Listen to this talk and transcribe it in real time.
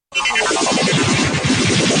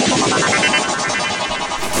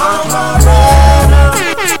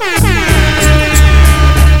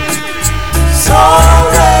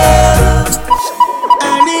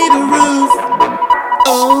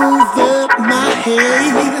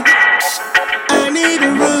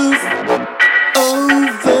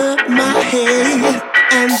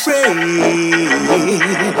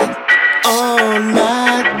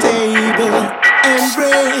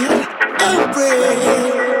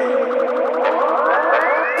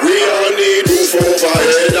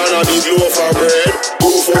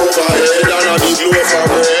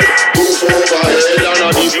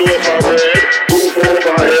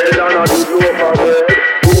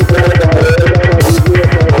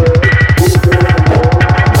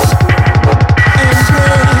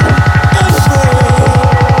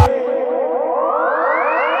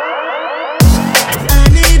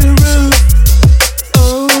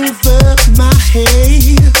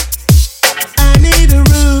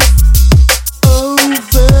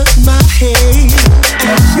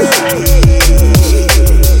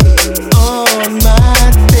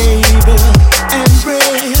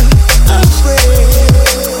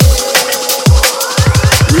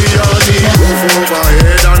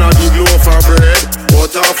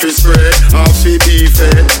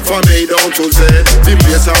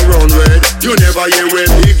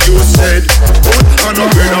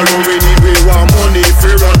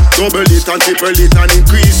Triple it and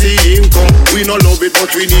increase the income. We no love it,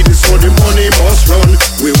 but we need it, so the money must run.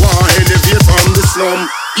 We want elevate from the slum.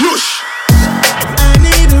 Yush! I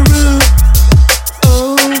need a roof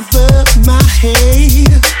over my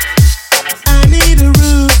head. I need a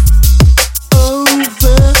roof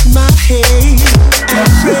over my head. I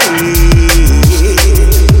pray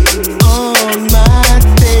on my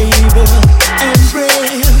table and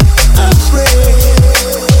bread, a bread.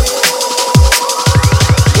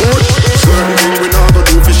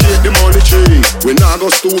 We not go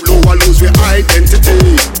stoop low or lose our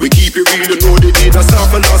identity. We keep it real, you know the need that's our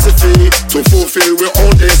philosophy to fulfill our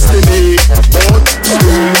own destiny. But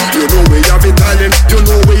still, you know we have the talent, you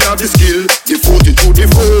know we have the skill. The fortitude, the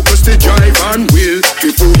focus, the drive and will.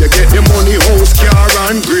 Before you get the money, house, car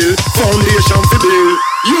and grill. Foundation for bill.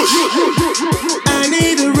 I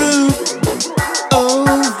need a roof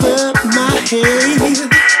over my head.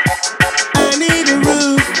 I need a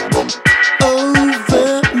roof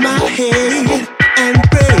over my head. And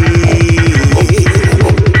pray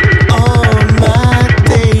on my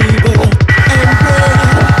table and pray,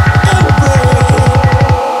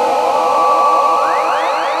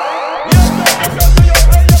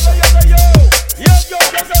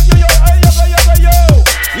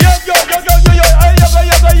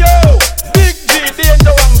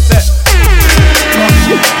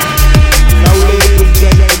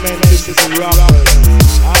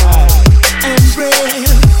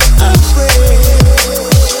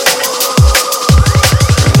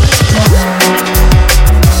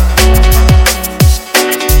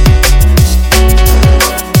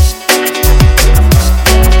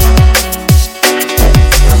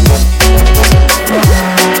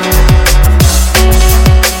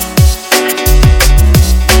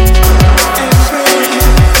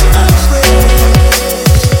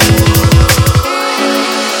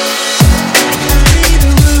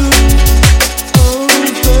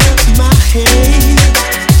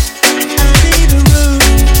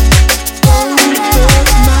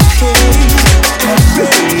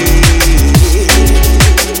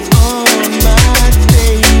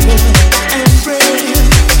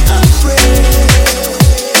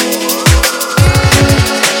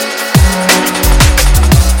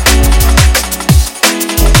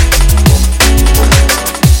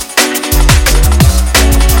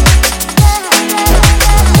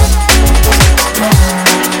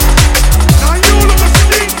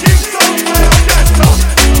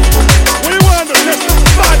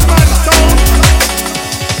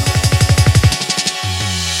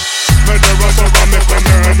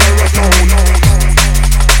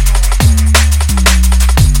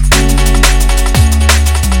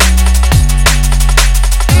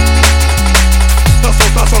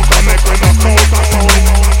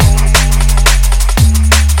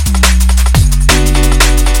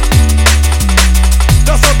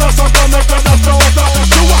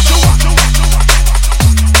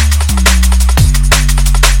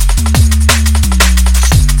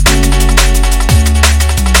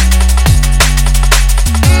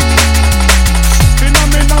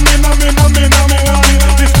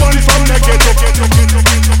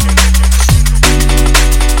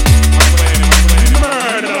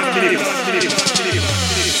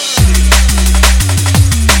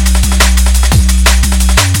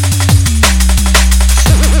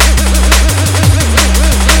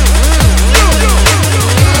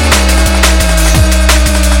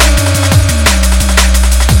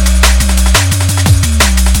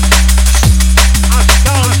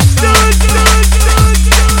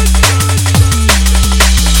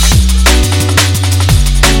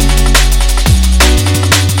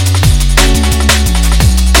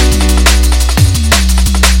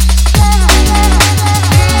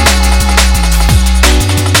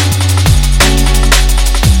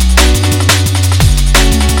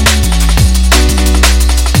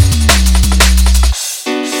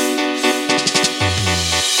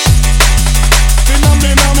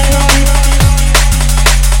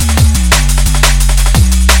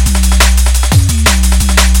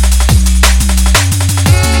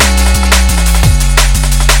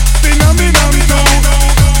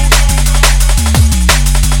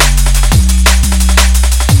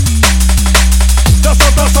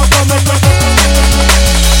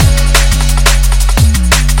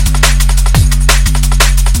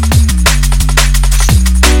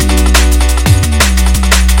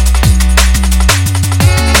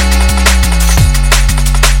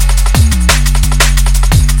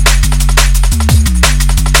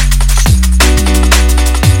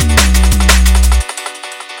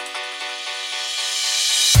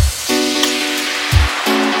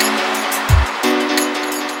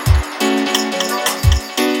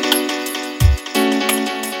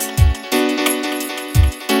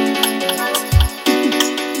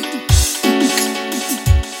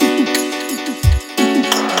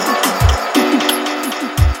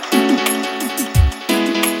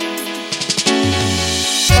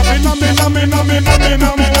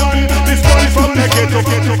 This one is from the ghetto.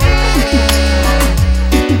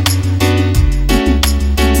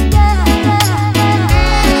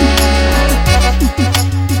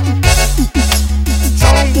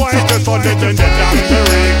 Some boy just on the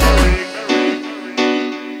legendary.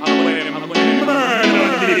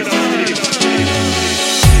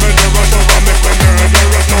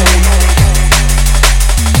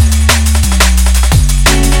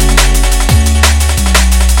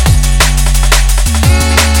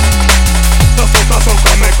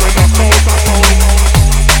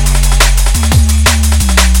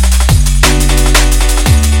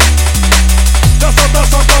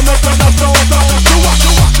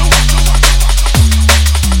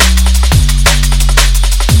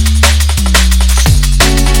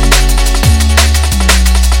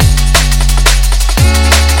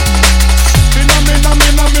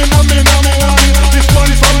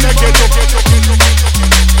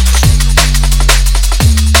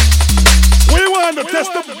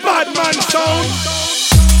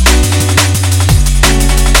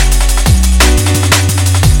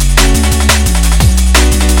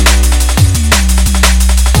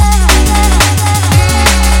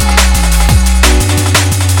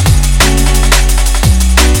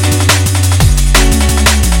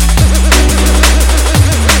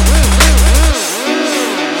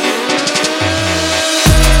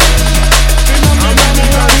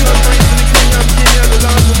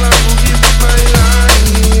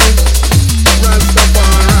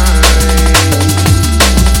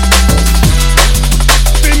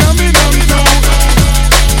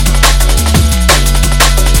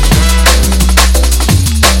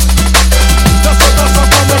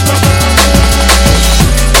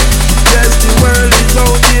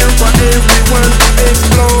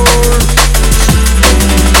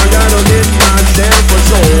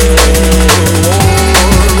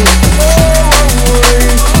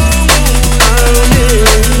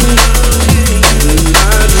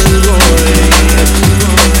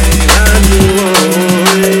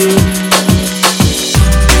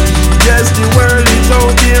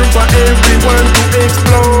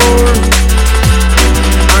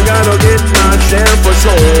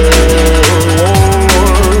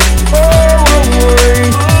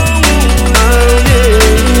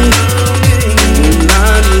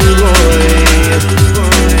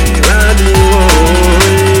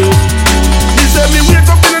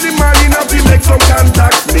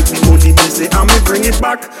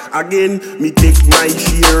 Again, me take my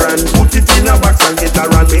share and put it in a box and get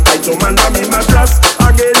around me item under me mattress.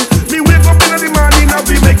 Again, me wake up in the morning and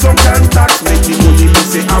we make some contacts. Make the money me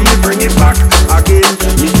say and me bring it back. Again,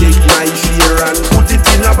 me take my share and put it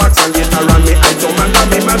in a box and get around me item under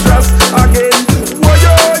me mattress. Again, why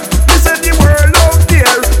yo, me say the world out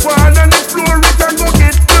there. One and explore it and go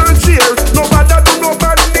get your share. Nobody do no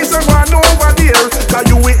badness and one over there. Cause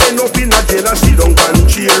you will end up in a jail and sit down and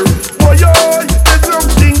cheer.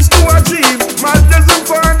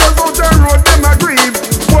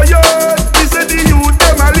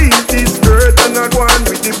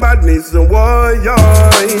 Why yo,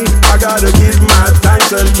 I gotta give my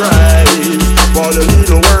thanks and praise for the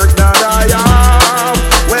little work that I have.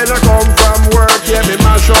 When I come from work, yeah, me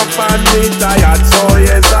mash up and me tired. So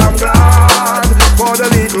yes, I'm glad for the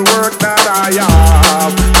little work that I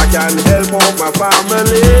have. I can help out my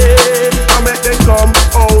family and make them come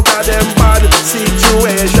out of them bad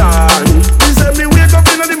situation. Me say me wake up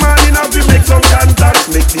in the morning and we make some contacts.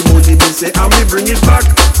 Make the money me say and me bring it back.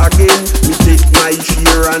 Again, me take my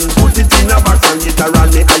share and put it in a box and get around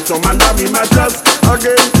me item under me mattress.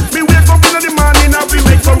 Again, me wake up in the morning and we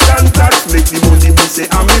make some contacts. Make the money me say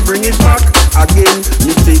and me bring it back. Again,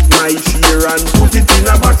 me take my share and put it in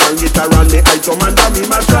a box and get around me item under me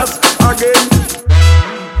mattress. Again,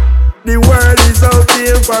 the world is out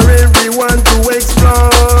there for everyone to explore.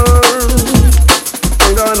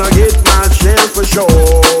 I'm gonna get my share for sure.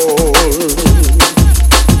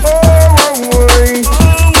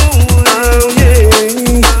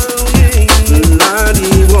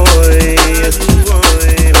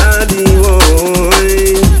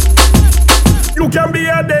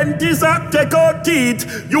 Take out teeth.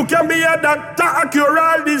 You can be a doctor, a cure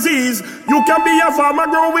all disease. You can be a farmer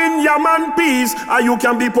growing yam and peas. Or you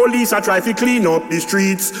can be police, a try to clean up the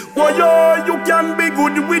streets. Oh yo, you can be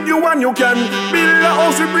good with you and you can build a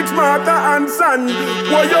house with bricks, mortar and sand.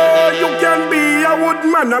 Oh yo, you can be a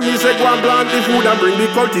woodman and me say go and plant the food and bring the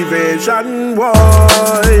cultivation. Boy,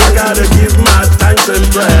 I gotta give my thanks and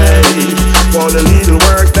praise for the little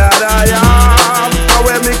work that I have. And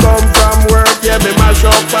when me come from work, yeah, me mash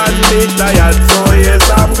up and me tired. So yes,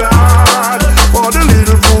 I'm glad for the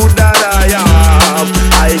little food that I have.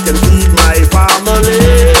 I can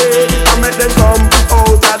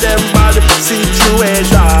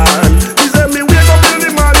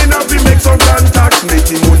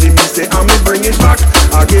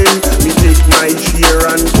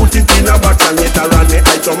put it in a box and later on the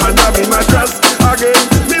item and have in my dress. Again,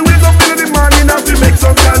 me wake up in the morning and we make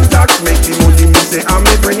some contact. Make the money me say and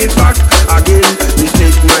me bring it back. Again, me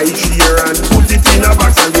take my share and put it in a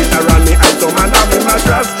box and later on the item and have in my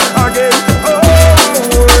dress. Again,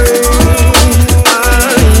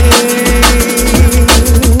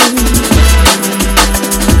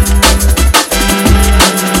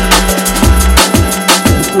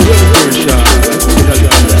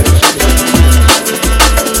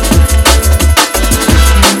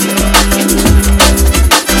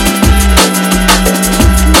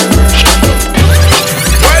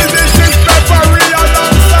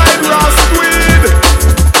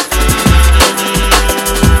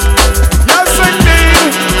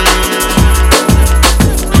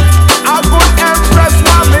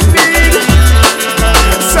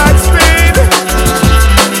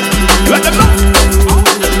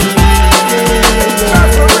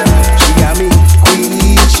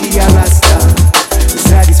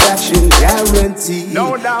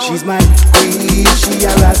 she's my queen, she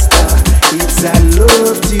a Rasta. It's a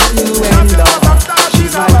love to and all.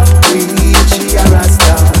 She's my queen, she a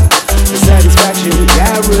Rasta. The satisfaction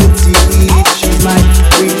guaranteed. She's my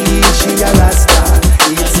queen, she a Rasta.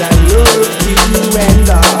 It's a love to and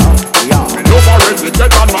all. Yeah. Me love her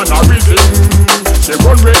educated man a rhythm. She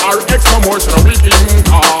run with her ex no more, she no with him.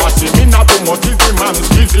 See me not too much is him and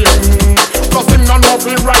squeeze him. Cause him no know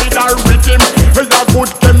fi ride her with him. He a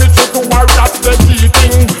good chemistry to her, that's the key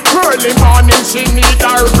thing. Early morning she need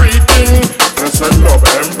her breathing. I said love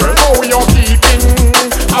empress, how you keeping?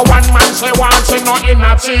 A one man she wants, she not in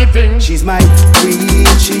a cheating. She's my queen,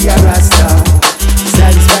 she a Rasta.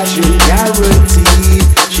 Satisfaction guaranteed.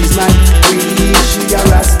 She's my queen, she a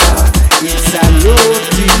Rasta. It's a love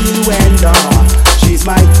to and all. She's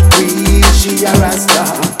my queen, she a Rasta.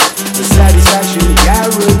 The satisfaction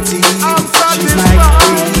guaranteed. She's my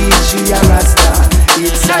queen, she a Rasta.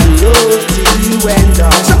 It's a love to and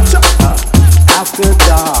all. After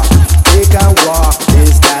dark, take a walk.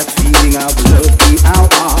 There's that feeling of love in our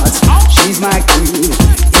hearts. She's my queen,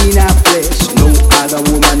 in our flesh. No other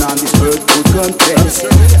woman on this earth could contest.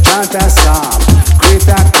 Chant a psalm,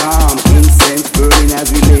 greater calm. Incense burning as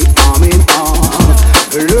we lay arm in arm.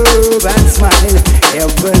 Love and smile,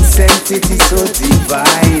 heaven sent, it is so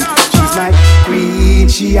divine. She's my queen,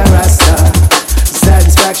 she a Rasta.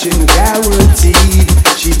 Satisfaction guaranteed.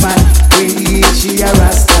 She's my queen, she a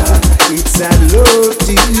Rasta. It's a love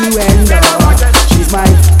to and all. She's my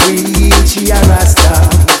queen, she a Rasta.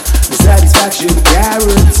 The satisfaction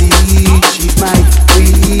guaranteed. She's my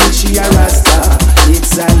queen, she a Rasta.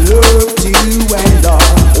 It's a love to and all.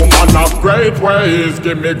 Woman of great ways,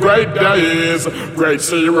 give me great days. Great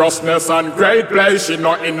seriousness and great place. She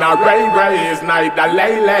not in a race, neither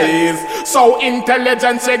lays. So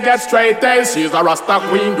intelligent, she gets straight A's. She's a Rasta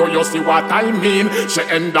queen, do you see what I mean? She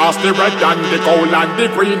endorses the red and the gold and the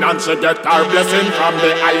green, and she get her blessing from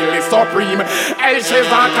the highly supreme. Hey, she's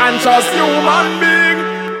a conscious human being.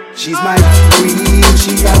 She's my queen,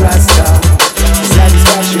 she a Rasta.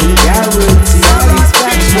 Satisfaction guaranteed. She's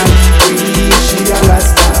my queen, she a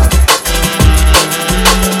Rasta.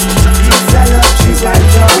 She's my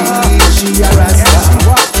queen, she a Rasta.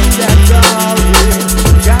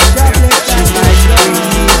 She's my queen,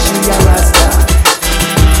 she a Rasta.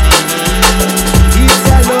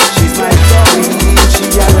 She's my queen, she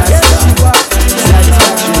a Rasta.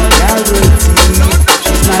 Satisfaction guaranteed.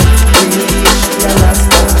 She's my queen, she a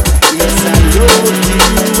Rasta. It's a low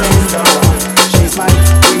and all. She's my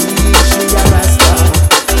queen, she a Rasta.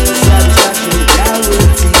 Satisfaction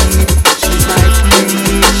guaranteed. She's my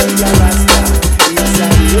queen, she a Rasta. It's a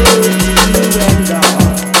low and all.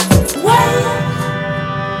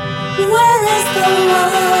 Where is the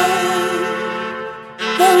love?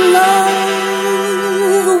 The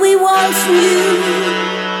love we once knew.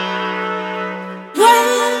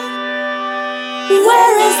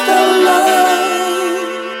 Where is the love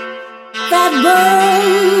that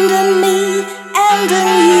burned in me and in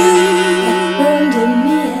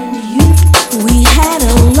you? We had a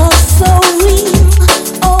love so real.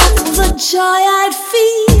 Oh, the joy I'd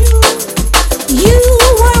feel. You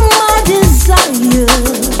were my desire.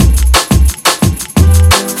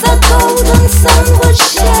 The golden sun would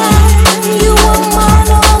shine. You were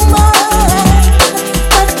mine, oh mine.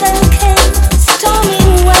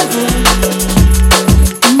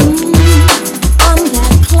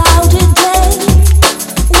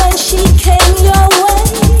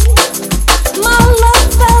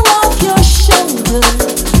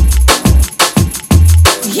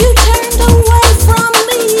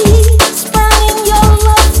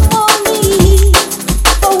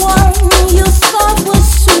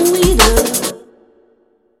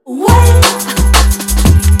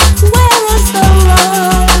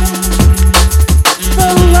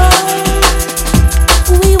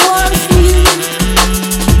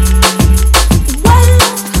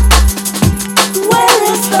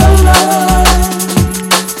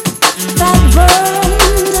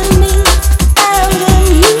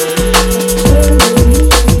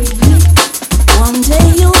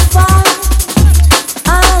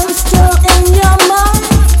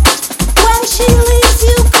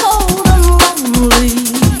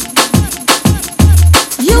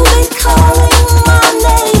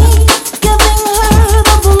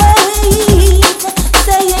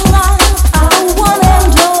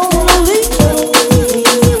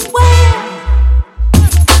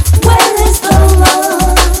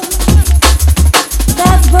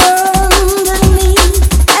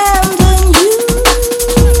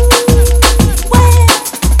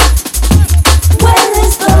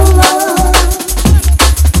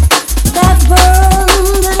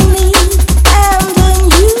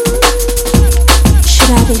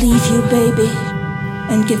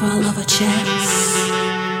 give our love a chance?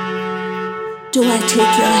 Do I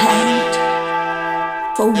take your hand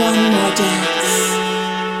for one more dance?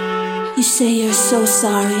 You say you're so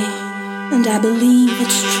sorry, and I believe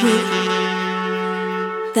it's true,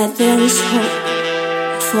 that there is hope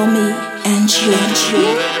for me and you.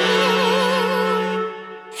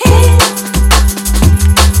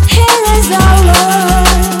 Here is our love,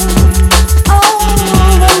 oh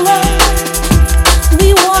the love we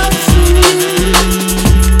want from you.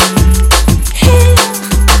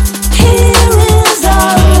 Here is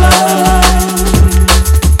our love,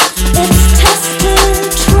 it's tested,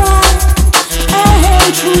 tried,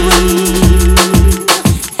 and true.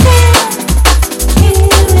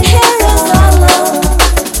 Here is our love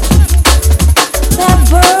that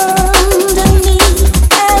burned in me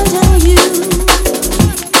and in you.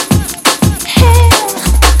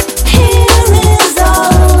 Here is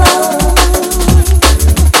our love,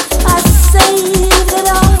 I saved it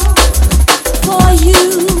all for you.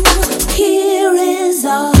 Here is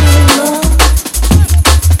our love.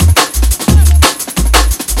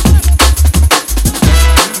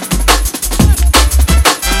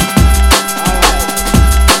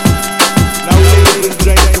 Now, ladies and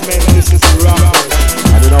gentlemen, this is rock.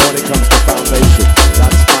 I don't know when it comes to foundation.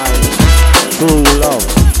 That's my true love.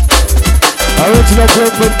 Original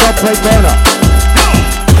Brooklyn top play burner.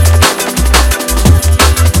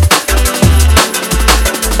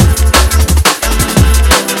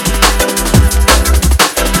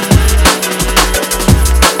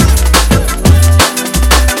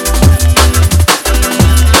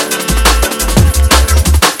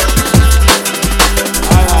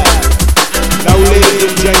 Now, ladies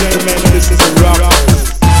and gentlemen, this is rock.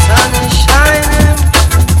 Sun is shining,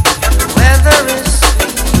 the weather is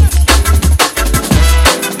sweet,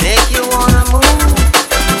 make you wanna move,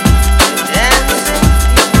 dancing.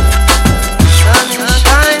 Sun is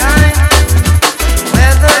shining, the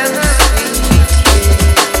weather is sweet,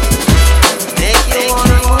 make you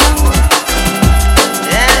wanna move,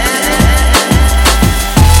 dancing.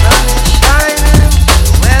 Sun is shining,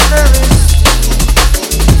 the weather is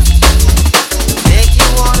make you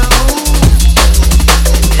wanna move,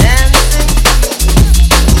 dancing.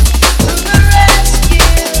 To the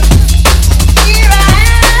rescue, here I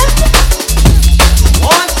am.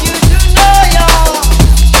 Want you to know, y'all.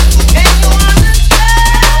 Can you understand?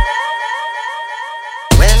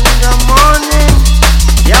 When the morning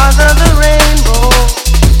gather the rainbow,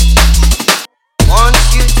 want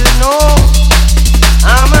you to know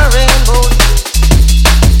I'm a rainbow too.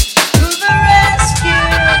 To the rescue,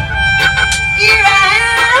 here I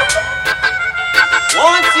am.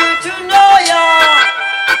 Want you to know, y'all.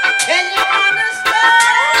 Can you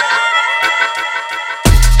understand?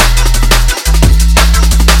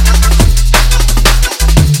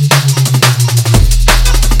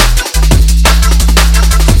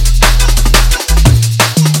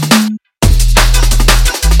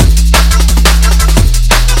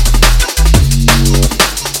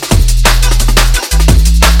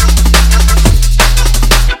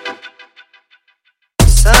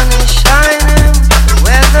 Sun is shining, the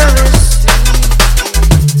weather is sweet,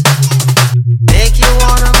 make you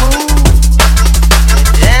wanna move, with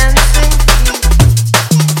dancing feet.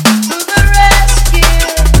 To the rescue,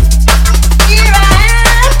 here I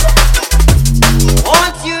am.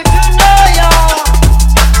 Want you to know, y'all.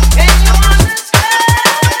 Can you understand?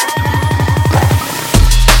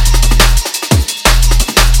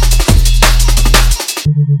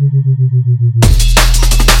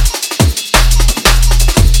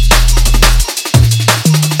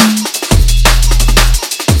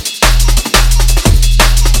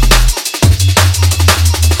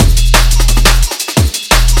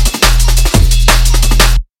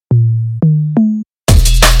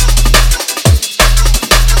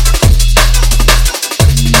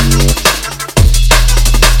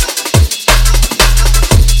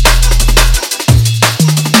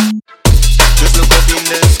 Just look up in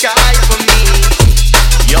the sky for me.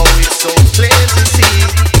 Yo, it's so plain to see.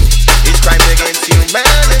 It's crimes against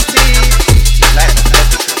humanity.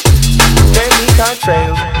 Chemical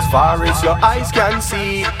trail, as far as your eyes can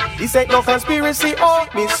see. This ain't no conspiracy or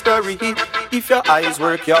mystery. If your eyes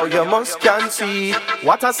work, yo, you must can see.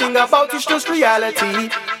 What I sing about is just reality.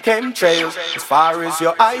 Chemtrails, as far as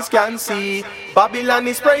your eyes can see. Babylon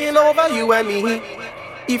is praying over you and me.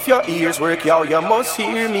 If your ears work, yo, you must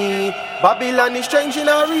hear me. Babylon is changing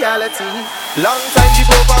our reality. Long time the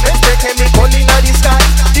government spread chemical in the sky.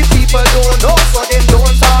 The people don't know, so them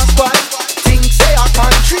don't ask why. Things say I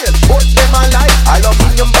can't trail, but them alive.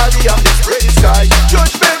 Aluminium barrier, the spread the sky.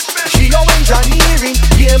 Judgment, geoengineering,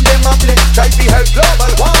 game them a play. Try to help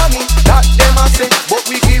global warming, that them a say. But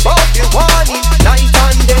we give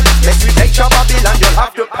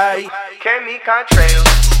contrail.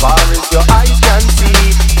 Far as your eyes can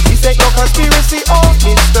see, this ain't no conspiracy or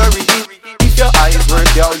mystery. If your eyes work,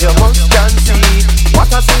 yo, you must can see. What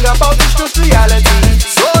I sing about is just reality.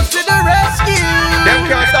 So to the rescue, them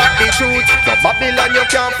can't stop the truth. The Babylon, you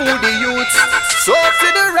can't fool the youth. So to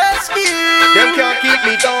the rescue, them can't keep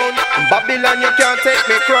me down. In Babylon, you can't take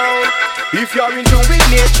me crown. If you're in tune with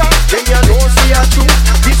nature, then you don't see a truth.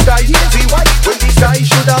 This sky hazy white, when the sky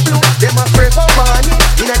should have blue. Them a pray for money,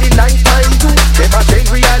 in the night time too. Them a change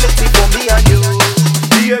reality for me and you.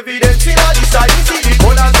 The evidence in all the sky, we see the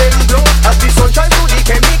colors them glow. As the sun shines through the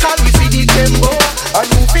chemical, we see the chembo. A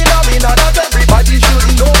new phenomena that everybody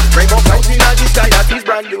should know. Rainbow clouds in all the sky, that is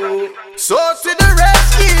brand new. So to the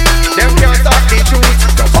rescue, them can't stop the truth.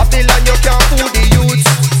 The Babylon, you can't fool the youth.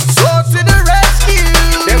 So to the rescue,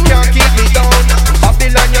 them can't keep me down.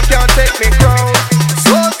 Babylon, you can't take me crown.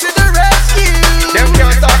 So to the rescue, them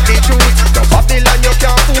can't stop the truth. The Babylon, you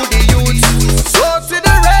can't fool the youth. So to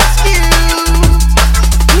the rescue,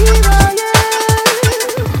 here I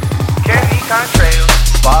am. Candy contrail,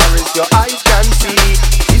 far as your eyes can see.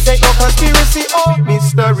 This ain't no conspiracy or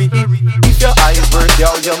mystery. If your eyes work,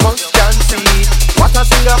 yo, you must can see. What I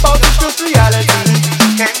sing about is just reality.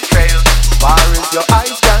 Candy trail, far as your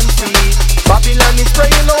eyes can see. Babylon is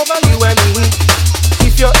praying over you and me.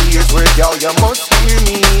 If your ears work, yo, you must hear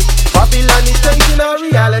me. Babylon is changing our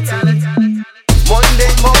reality.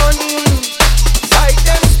 Monday morning, sight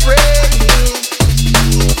them spraying.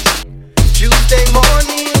 Tuesday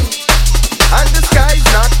morning, and the sky's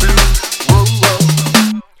not blue. Whoa, whoa.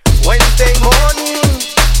 Wednesday morning,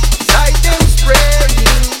 sight them spraying.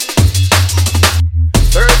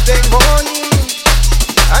 Thursday morning,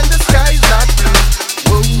 and the sky's not blue.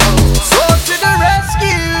 Whoa, whoa. So to the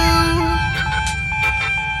rescue.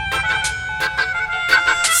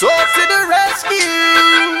 So to the rescue.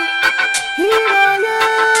 Here I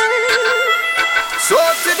am. So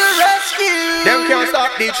to the rescue. Them can't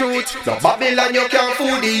stop the truth. The Babylon, you can't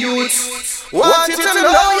fool the youths. Want you to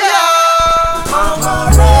know ya.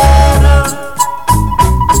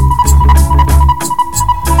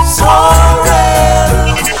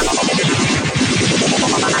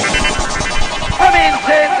 Come in,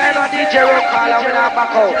 say, I know DJ Rock Call, I'm gonna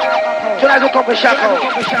back out. So let's go for Shako.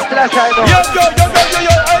 So let's try now.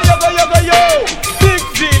 Yo. Big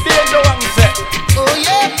Z, Danger One set. Oh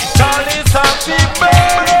yeah. Charlie Sam, Big Man.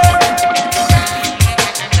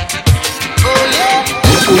 Oh yeah.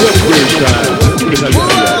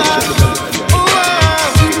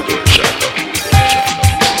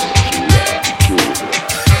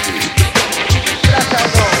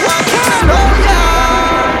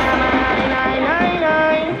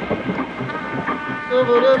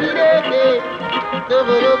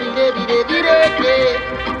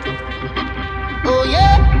 Oh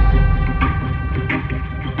yeah.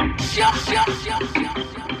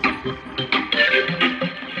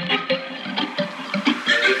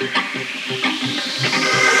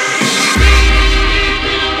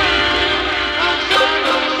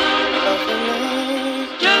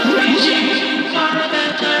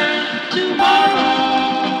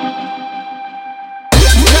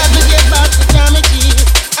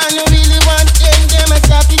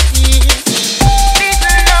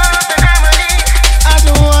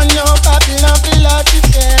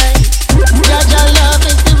 Jaja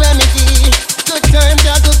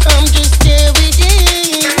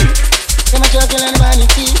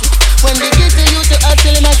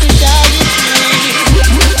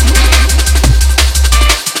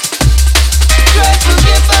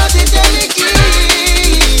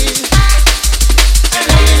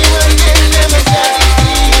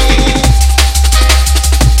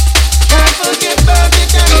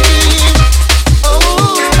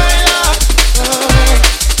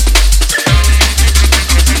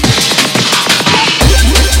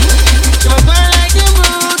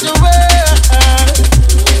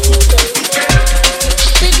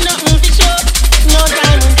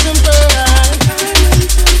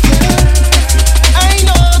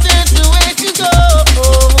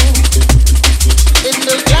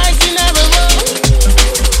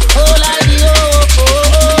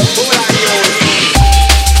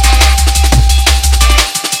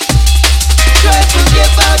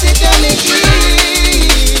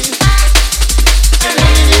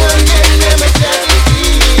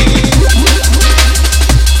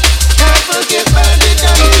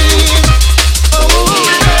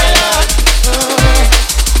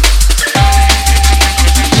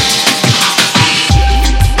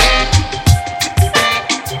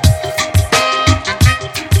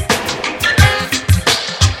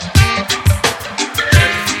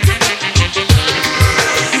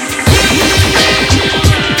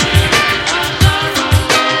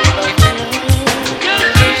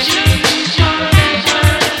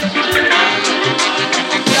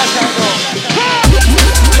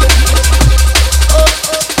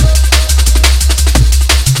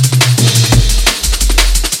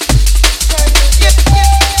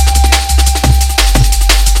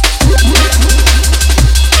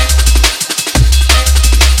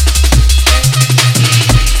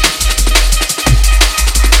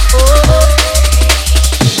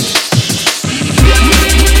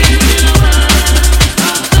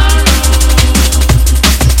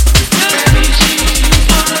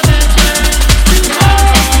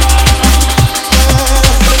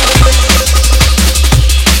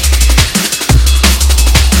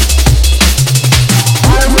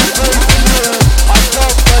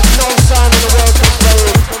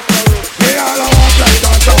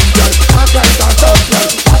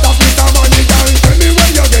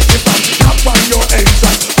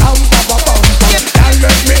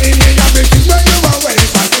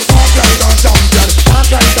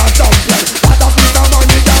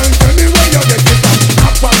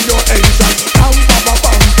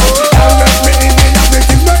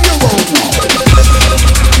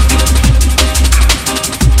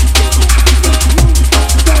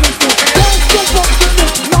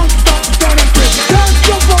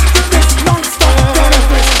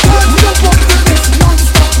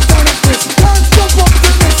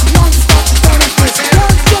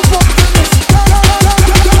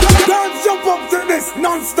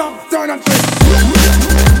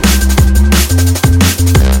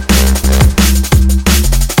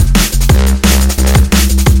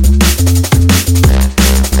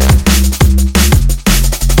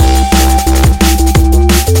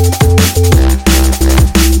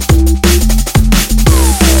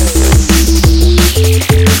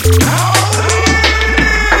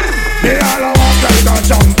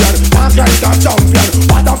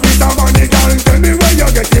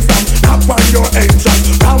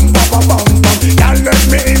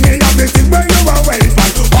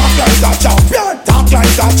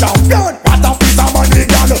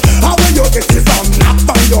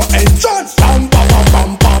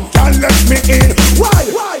let me in. Why?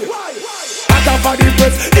 At her body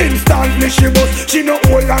press, instantly she bust. She no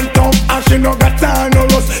old and tough, and she no got time no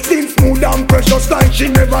rust. Skin smooth and precious like she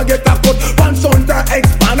never get a cut. Pants on to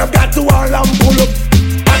expand, I've got to all and pull up.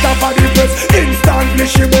 At her body press, instantly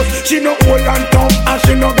she bust. She no old and tough, and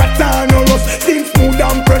she no got time no rust. Skin smooth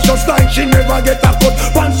and precious like she never get a cut.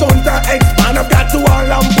 Pants on to expand, I've got to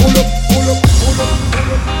all and pull up.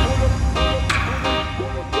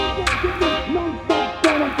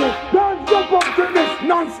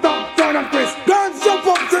 Non-stop, turn and twist. Girls jump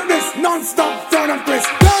up to this. Non-stop, turn and twist.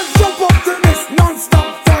 Girls jump up to this.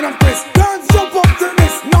 Non-stop, turn and twist. Girls jump up to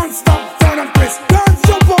this. Non-stop, turn and twist. Girls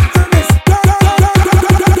jump up to this.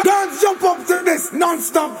 Girls jump up to this.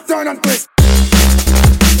 Non-stop, turn and twist.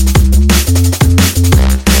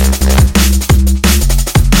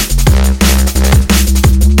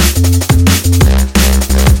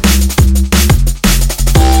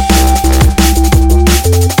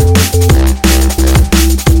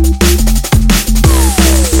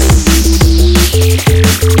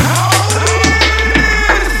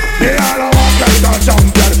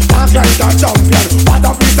 Champion, what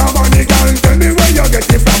a piece of money, girl. Tell me where you get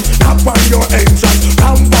it from. Tap on your entrance,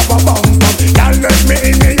 bam, bam, bam, bam, bam. Girl, let me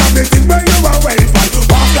in, me have the thing where you are waiting for.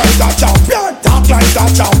 Walk like a champion, talk like a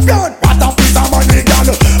champion. What a piece of money, girl.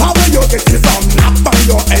 How where you get it from? Tap on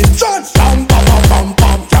your entrance, bam, bam, bam, bam,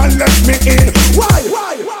 bam. Girl, let me in. Why?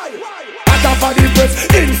 At her body press,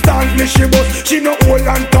 instantly she bust. She no old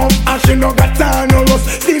and tough, and she no got time no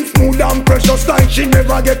rust. Skin smooth and precious like she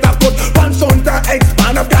never get a cut. Pants on to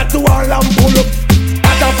expand, I've got to all and pull up.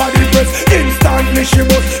 At her body press, instantly she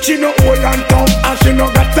bust. She no old and tough, and she no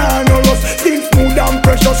got time no rust. Skin smooth and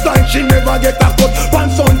precious like she never get a cut.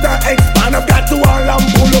 Pants on to expand, I've got to all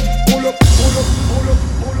and pull up.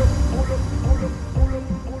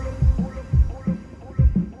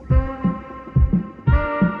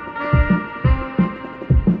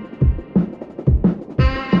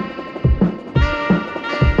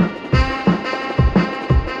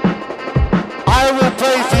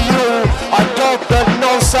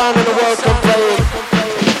 Sound in the world can play it.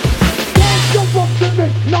 Girls jump up to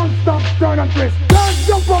this, non-stop, turn and twist. Girls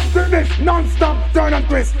jump up to this, non-stop, turn and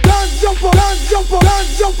twist. Girls jump up, girls jump up, girls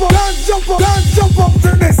jump up, girls jump up, girls jump up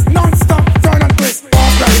to this, non-stop, turn and twist.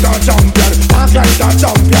 Walk like a champion, walk like a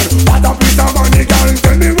champion. What a piece of money, girl.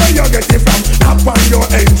 Tell me where you get it from. Tap on your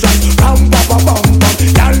entrance, bam, bam, bam, bam, bam.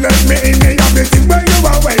 Girl, let me in, me have the thing where you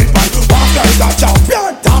are waiting for. Walk like a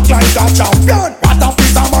champion, talk like a champion. What a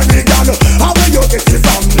piece of money, girl. How will you get it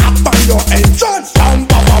from? Tap on your entrance, bam,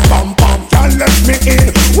 bam, bam, bam, bam. Girl, let me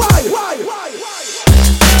in. Why?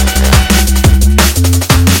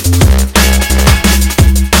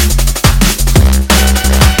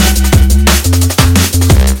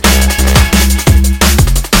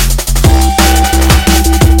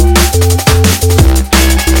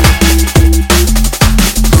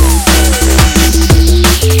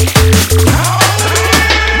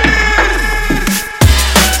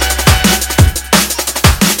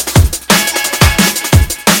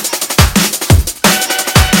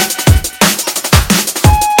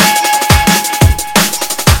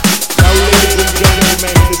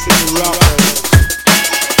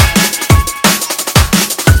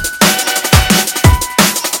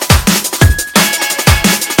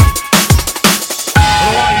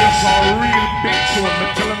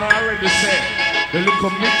 The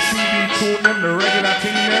little mix CD tune them, the regular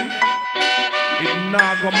thing them, it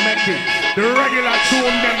nah go make it. The regular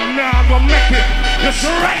tune them nah go make it. Yes,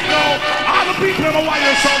 right now, all the people know why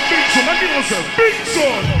you're so big tune. Let me know say big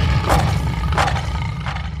tune.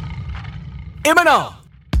 Hear me now.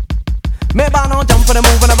 Me bow now, jump for the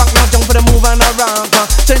move and a rock, now jump for the move and a rock.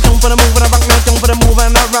 Say jump for the move and a rock, now jump for the move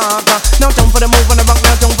and a rock. Now jump for the move and a rock,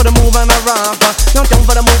 now jump for the move and a rock. Now jump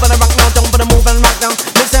for the move and a rock, now jump for the move and rock. Now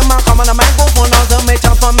listen, man, come on the microphone, now to me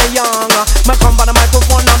jump for me young. Me come for the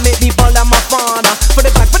microphone, now make people and my father. For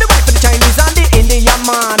the black, for the white, for the Chinese and the Indian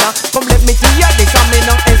man. Come let me see ya, this and me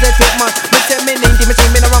no hesitate, man. Me say me name, me see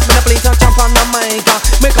me no rock, me no place and jump on the mic.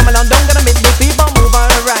 Me come along, don't gonna make the people move on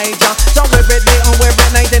right. So every day and every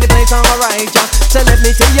night, any place on right. So let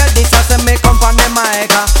me tell you this, I say me come from the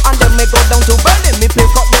mic. And then me go down to Berlin, me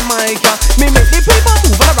pick up the mic. Me make the people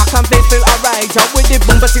move and rock and they feel alright. With the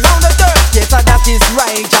boom bass around the dirt, yes, that is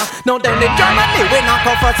right. Now then the Germany, we not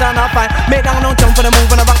go for and a fight. Me down, now jump for the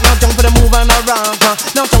move and a rock, now jump for the move and a rock.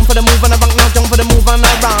 Now jump for the move and a rock, now jump for the move and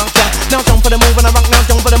a rock. Now jump for the move and a rock, now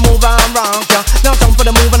jump for the move and rock. Now jump for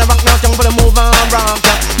the move and a rock, now jump for the move and rock.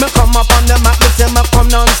 Me come up on the map, me say me come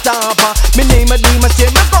non-stop. Me name a demon, say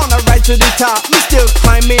me gonna ride to the top. Me still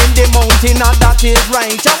climbing the mountain, and that is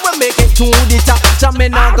right. And we make it to the top. So and me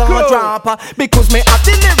not gonna drop. Because me have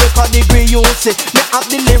the lyrical degree, you see. Me have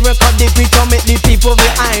the lyrical degree to make the people be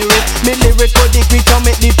irate. Me lyrical degree to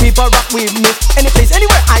make the people rock with me. Any place,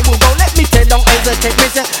 anywhere I will go, let me tell, don't hesitate. Me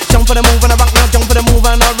say, jump for the move and a rock, now jump for the move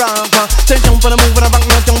and a rock. Say jump for the move and a rock,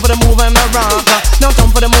 now jump for the move and a rock. Now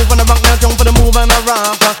jump for the move and a rock, now jump for the move and a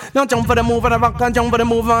rock. Now jump for the move and a rock, and jump for the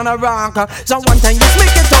move and a rock. So one time you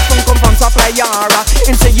make it up and come from supplier.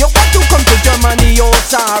 And say you want to come to Germany, oh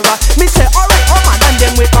Sarah. Me say alright, oh man, and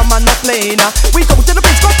then we come on the plane. We go to the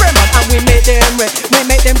place called Bremen and we make them red. We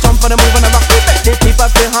make them jump for the move and a rock. We make the people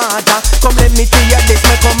feel harder. Come let me tell you this,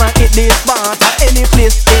 me come and hit this bar. Any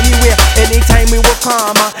place, anywhere, anytime we will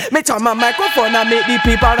come. Me turn my microphone and make the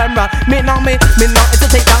people run rock. Me now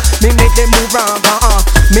hesitate, me make them move round.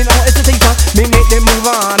 Me now hesitate, me make them move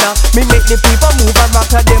on. Me make the people move and rock,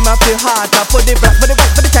 them up the heart. For the black, for the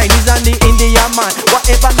white, for the Chinese and the Indian man.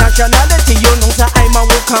 Whatever nationality you know, so I'm a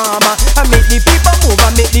will come. I make the people move, I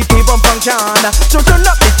make the people function. So turn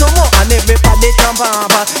up little more and everybody jump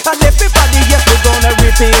up. And everybody, yes, we're gonna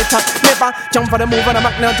repeat. Never jump for the move and a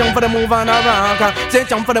rock, now jump for the move and a rock. Say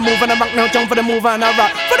jump for the move and a rock, now jump for the move and a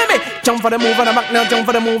rock. For the me, jump for the move and a rock, now jump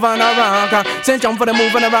for the move and a rock. Say jump for the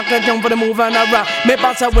move and a rock, now jump for the move and a rock. Me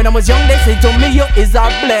boss when I was young, they say to me, you is a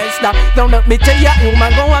blessed. Don't let me tell ya, you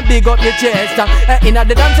man go and big up your chest. In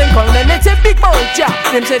the dancing corner, they say big boy ja.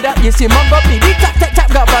 Them say that you see man go be the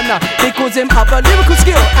tap governor. Because him have a lyrical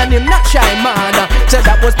skill and him not shy man. Said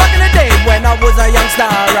that was back in the day when I was a youngster.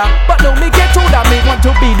 But now me get told that me want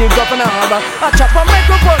to be the governor. I chop a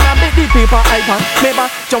microphone and make the people icon. Maybe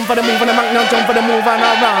jump for the move and a rock, now jump for the move and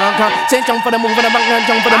a rock. Say jump for the move and a rock, now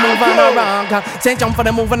jump for the move and a rock. Say jump for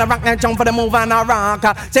the move and a rock, now jump for the move and a rock.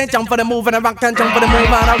 Say jump for the move and a rock, and jump for the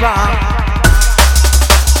move and a rock.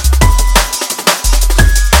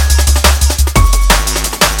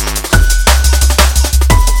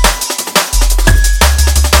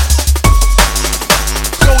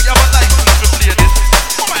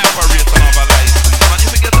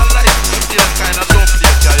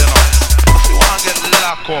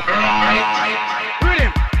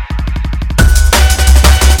 Brilliant.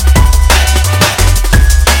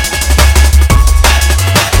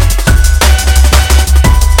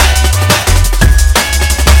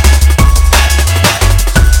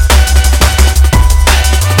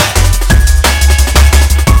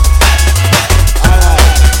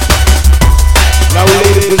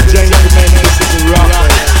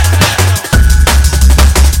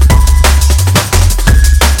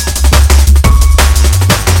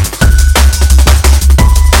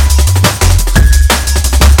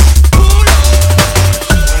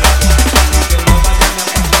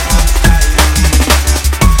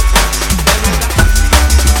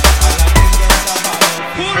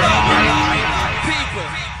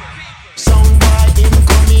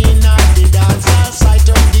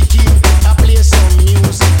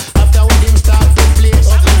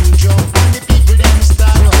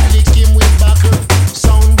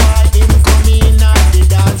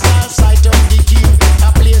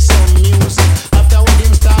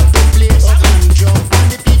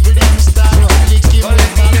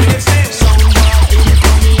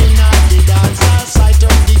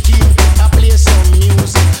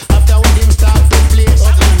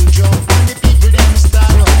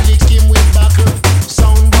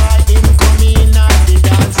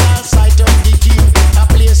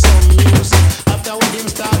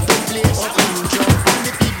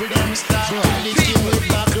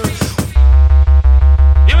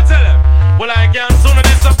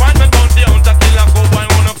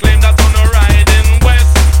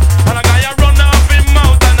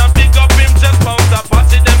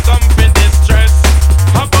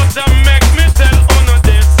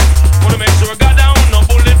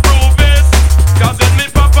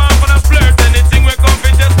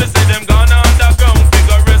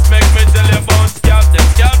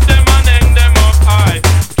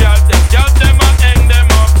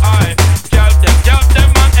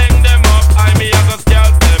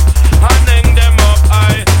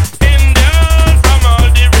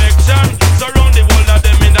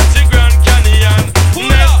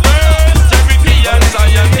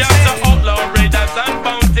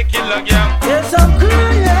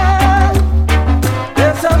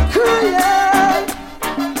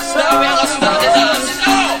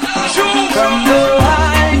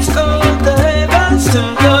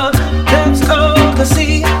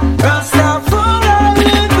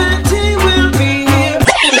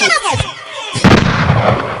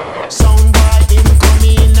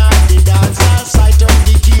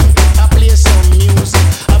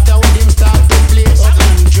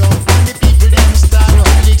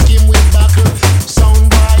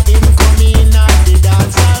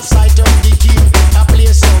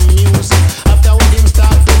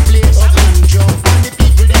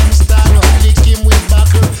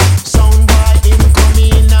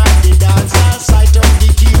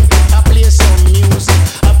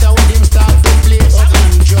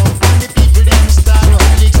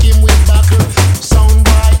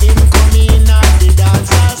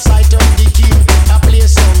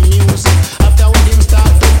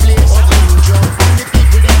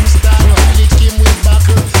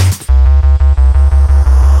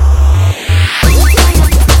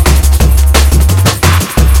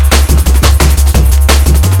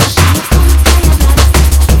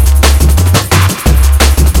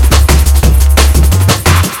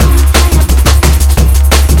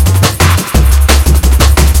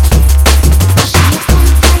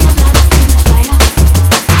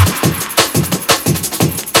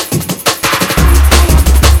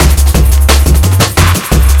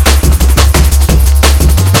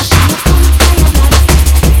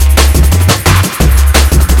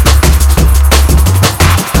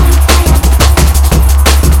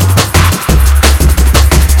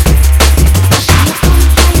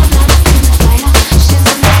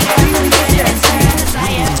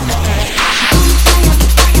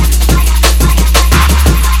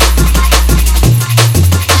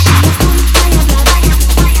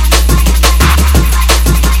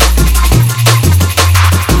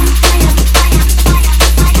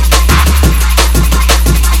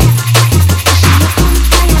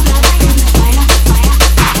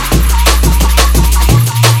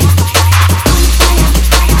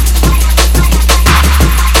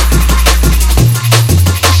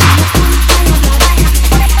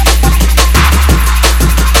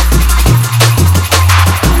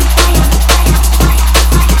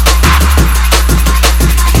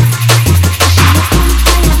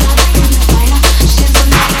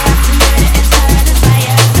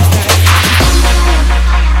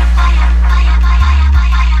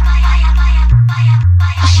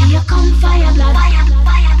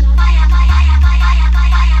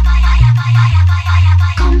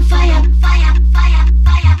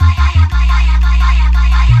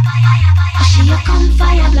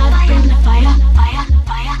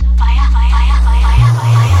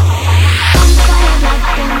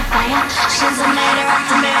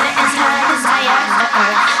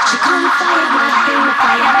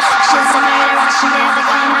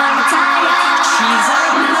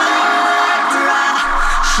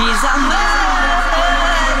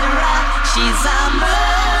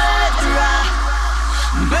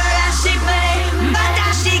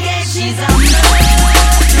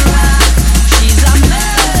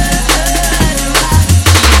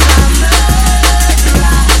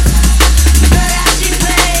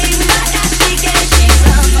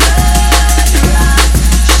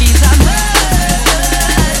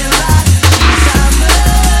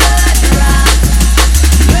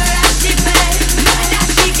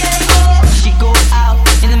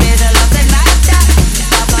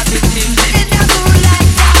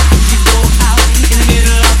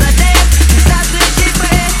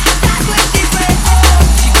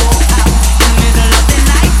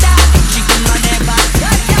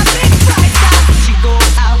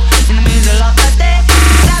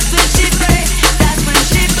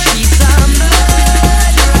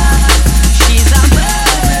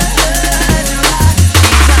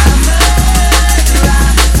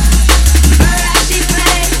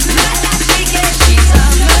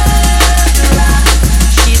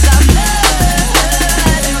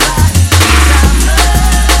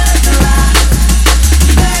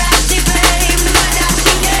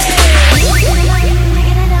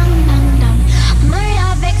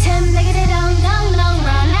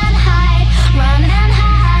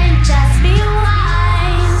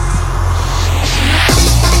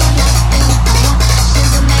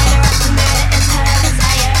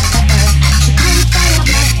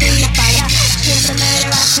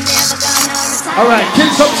 Alright,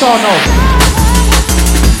 kill some sound now.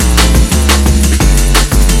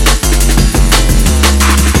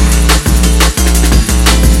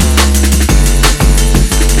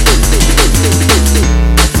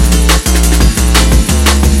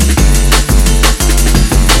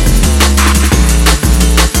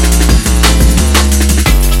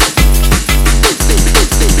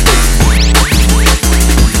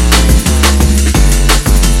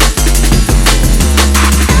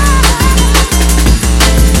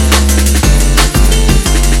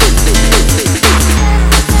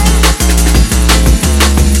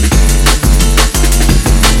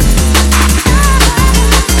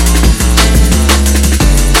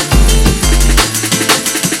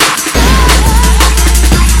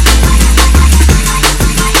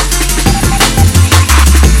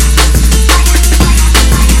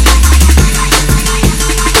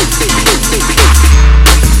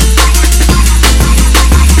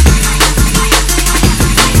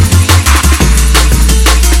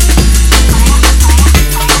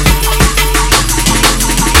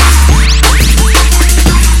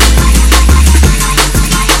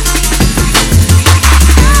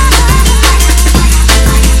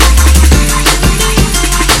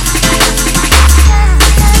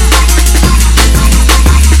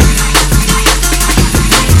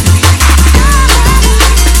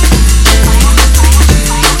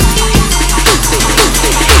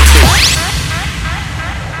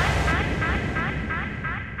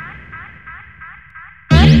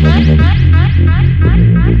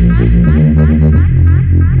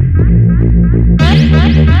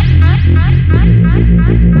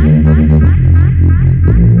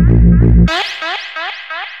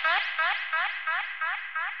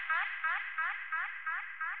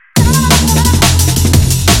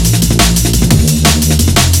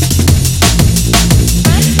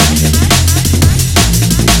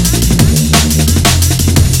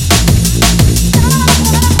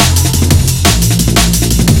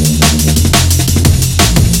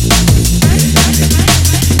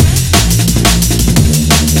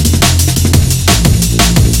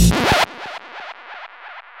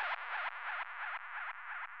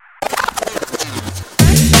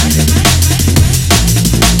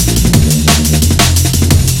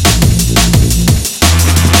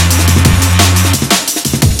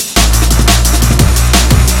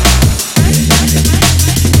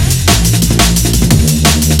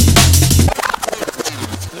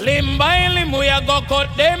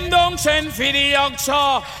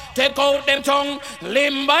 Take out them tongue,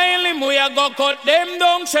 limb by limb, we a go cut them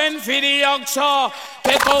down, send for the oxa.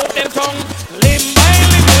 Take out them tongue, limb by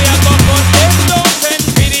limb, we a go cut them down, send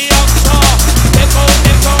for the oxa. Take out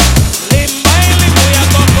them tongue, limb by limb, we a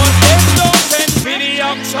go cut them down, send for the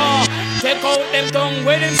oxa. Take out them tongue,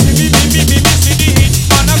 when them see me, see the hit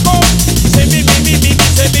man a go. See me,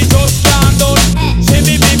 say me just can't done. See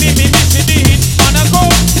me, see the hit man a go.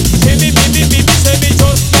 See me, say me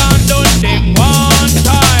just can't done. Them one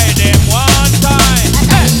time,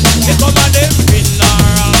 hey, they come and them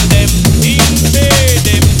funeral, them things say,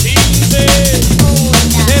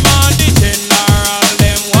 them on the general,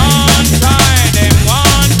 them one time,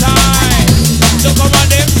 so come and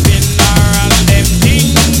them funeral, them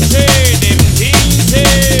things say, them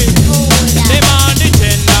on the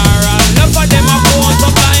general, love for them a pose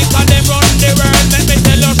up like a them run the world, let me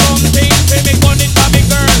tell you something, say me gun it for me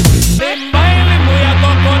girl, them by them we a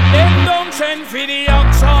go cut them down, send for the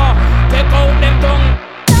oxa, take out them tongue.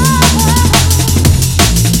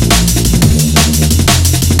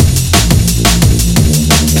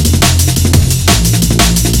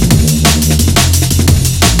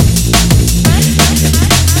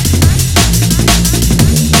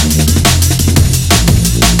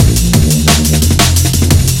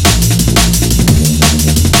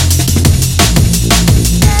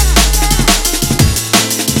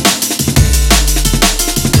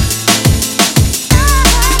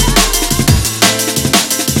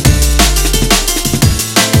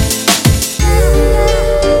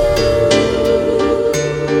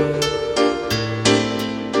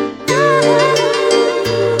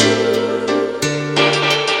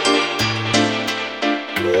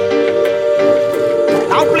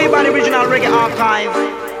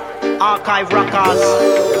 Archive rockers.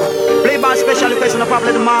 Play by special request on the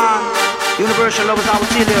Pablo the Man. Universal lovers, I will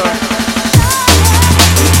tell you.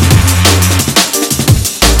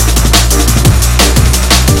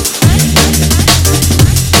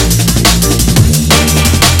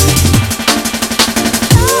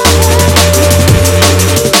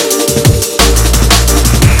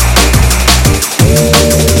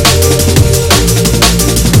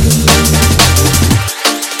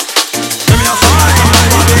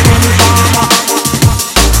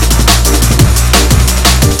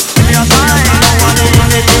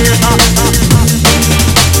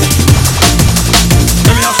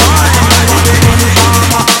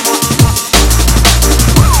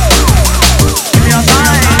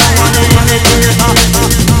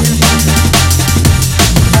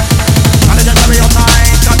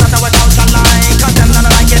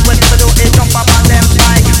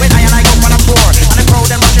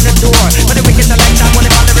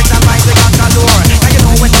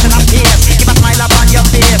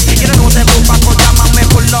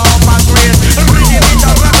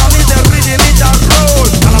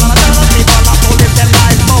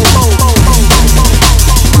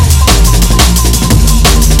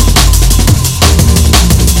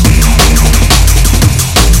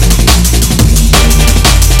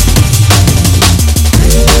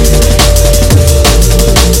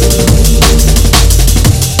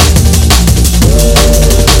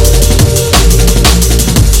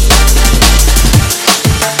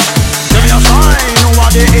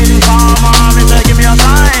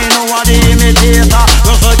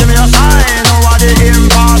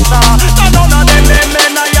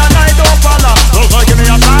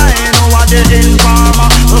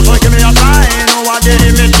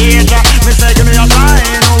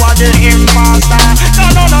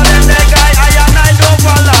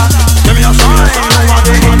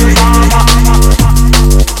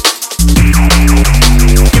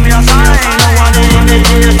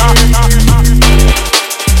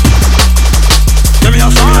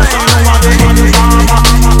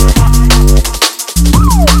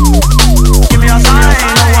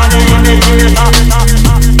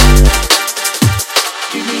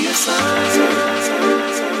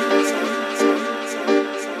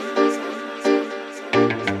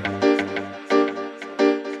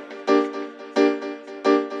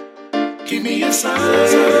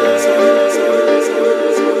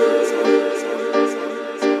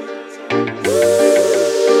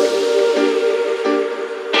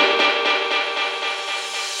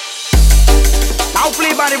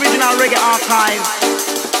 Reggae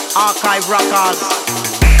archive rockers.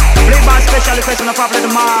 Played by special request on the popular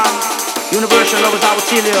demand. Universal lovers, I will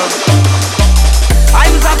tell you. I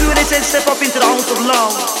was happy when they said step up into the house of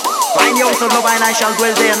love. Find the house of love and I shall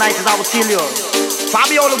dwell day and night, as I will tell you.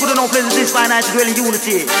 Fabio, good enough places this fine night to dwell in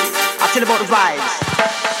unity. I'll tell you about the vibes.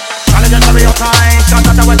 Just hurry your time, cause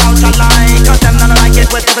that's what out your line. Cause them none like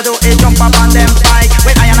it, whatever do it, jump up on them bike.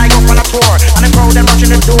 When I go on a tour, and the crowd them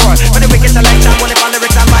rushing the door. When the wicked selection, when the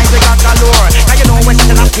lyrics and lines, we got galore. Now you know we're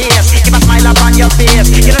sitting at pace, keep a smile up on your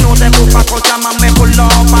face. You don't know them move for culture, man, we full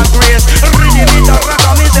love and grace. Rhythm in the rock,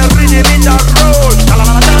 I'm the rhythm in the roll. Tell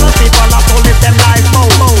us people have to live them life,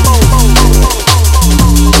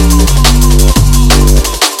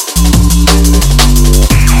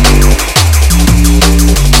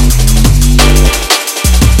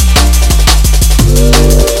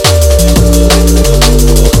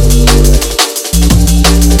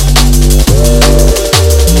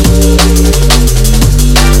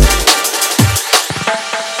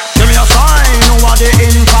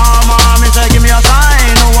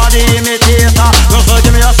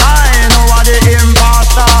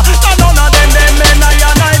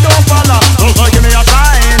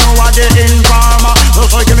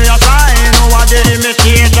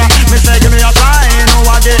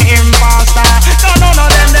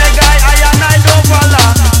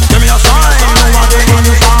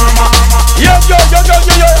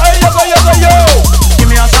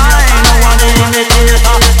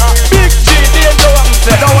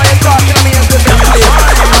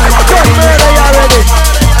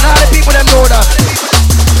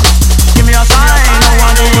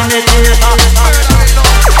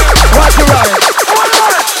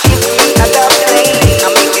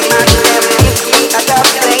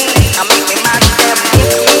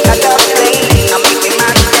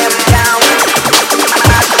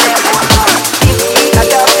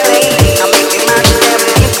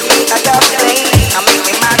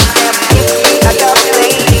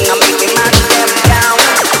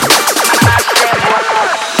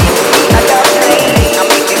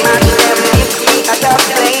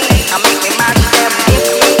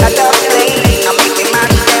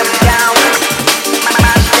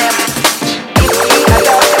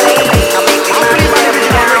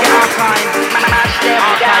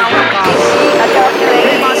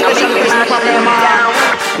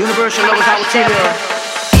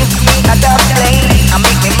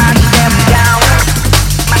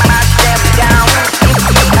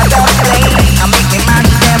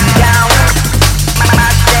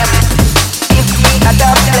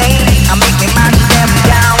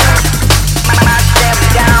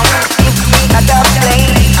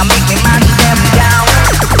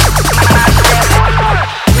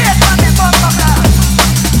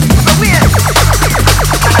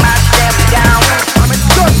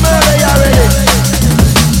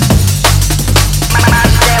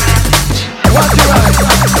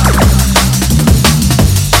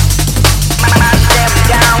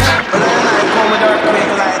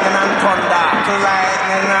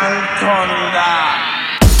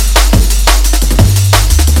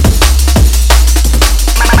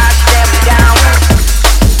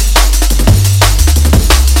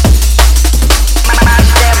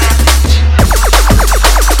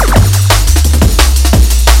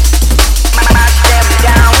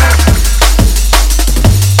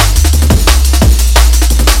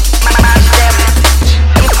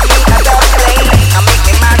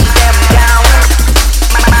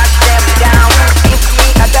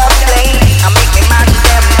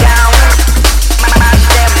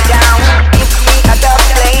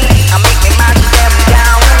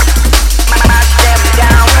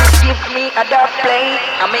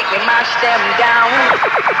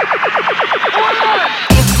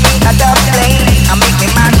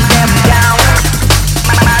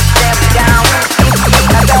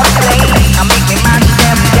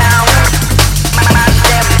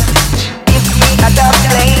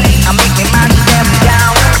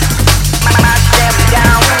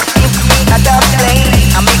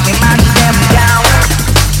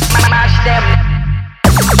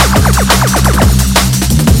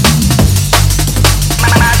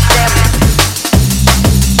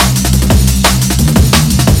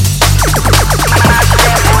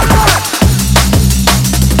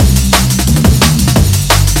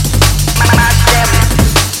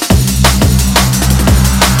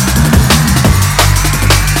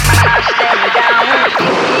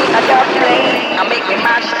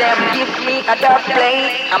 a dub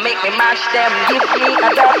plate, and make me mash them. Give me a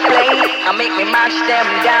dub plate, and make me mash them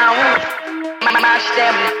down. Mash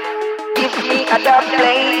them. Give me a dub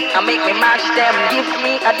plate, and make me mash them. Give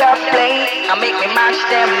me a dub plate, and make me mash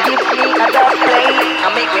them. Give me a dub plate,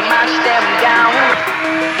 and make me mash them down.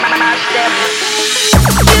 Mash them.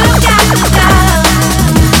 You got to go.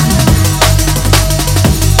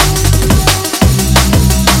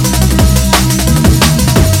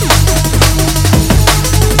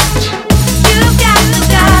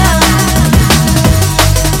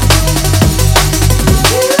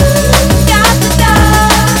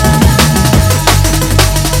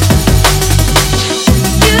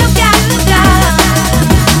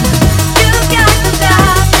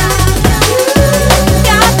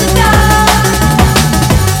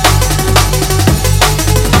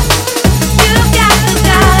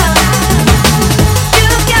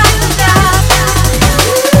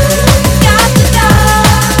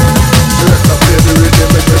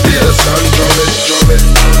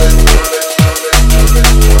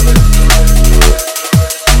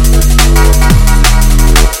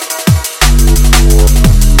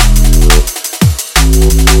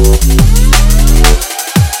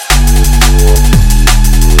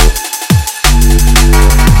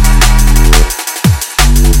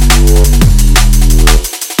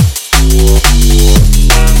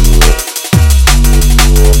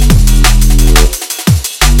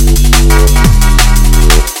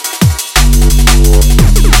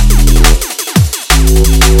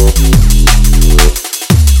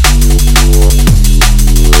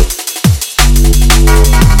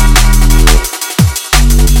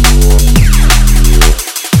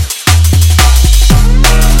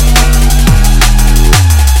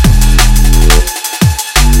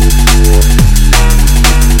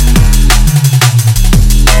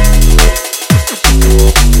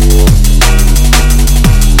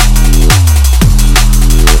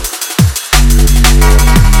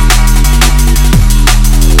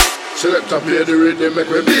 Play the rhythm, make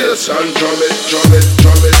me bass and drum it, drum it,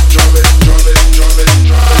 drum it, drum it, drum it, drum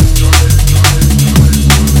it, drum it, drum it,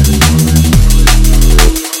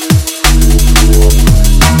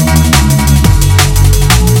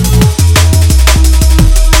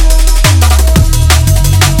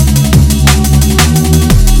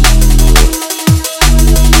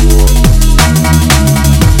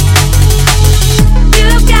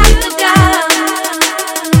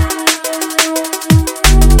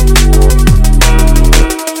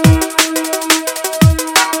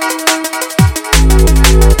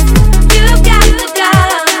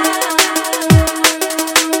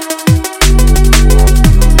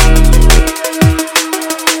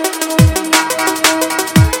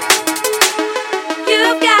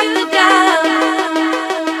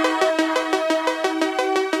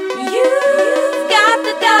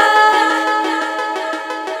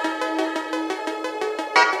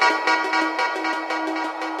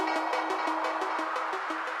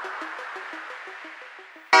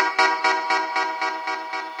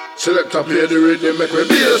 Selector play the rhythm, make me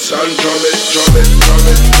bass and drum it, drum it, drum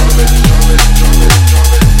it, drum it, drum it, drum it,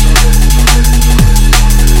 drum it, drum it, drum it,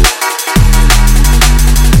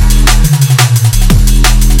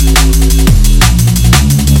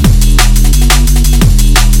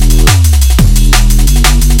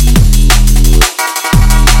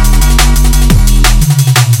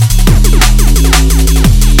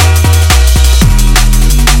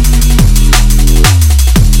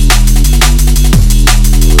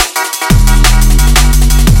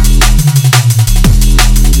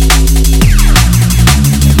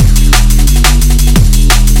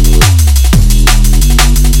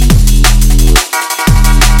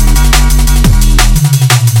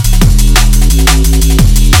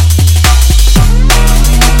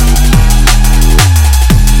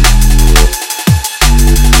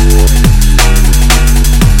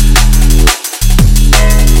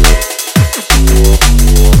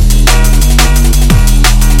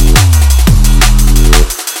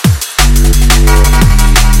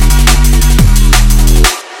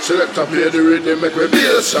 Selector play the rhythm, make me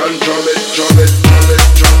bass and drum it, drum it, drum it,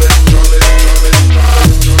 drum it, drum it, drum it, drum it,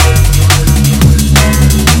 drum it, drum it.